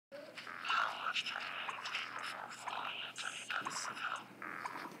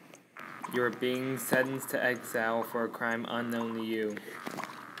You are being sentenced to exile for a crime unknown to you.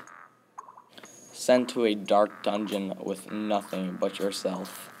 Sent to a dark dungeon with nothing but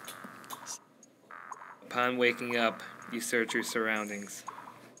yourself. Upon waking up, you search your surroundings.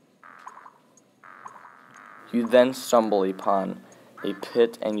 You then stumble upon a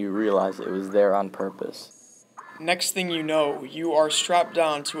pit and you realize it was there on purpose. Next thing you know, you are strapped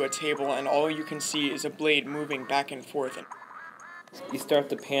down to a table and all you can see is a blade moving back and forth. You start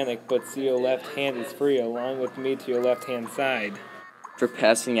to panic, but see your left hand is free, along with me to your left-hand side. After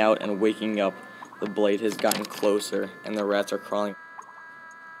passing out and waking up, the blade has gotten closer and the rats are crawling.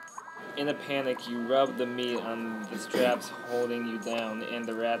 In a panic, you rub the meat on the straps holding you down, and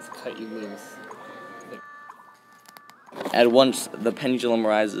the rats cut you loose. At once, the pendulum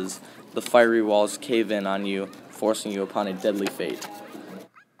rises. The fiery walls cave in on you, forcing you upon a deadly fate.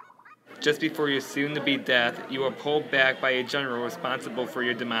 Just before your soon-to-be death, you are pulled back by a general responsible for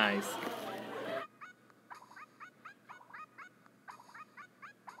your demise.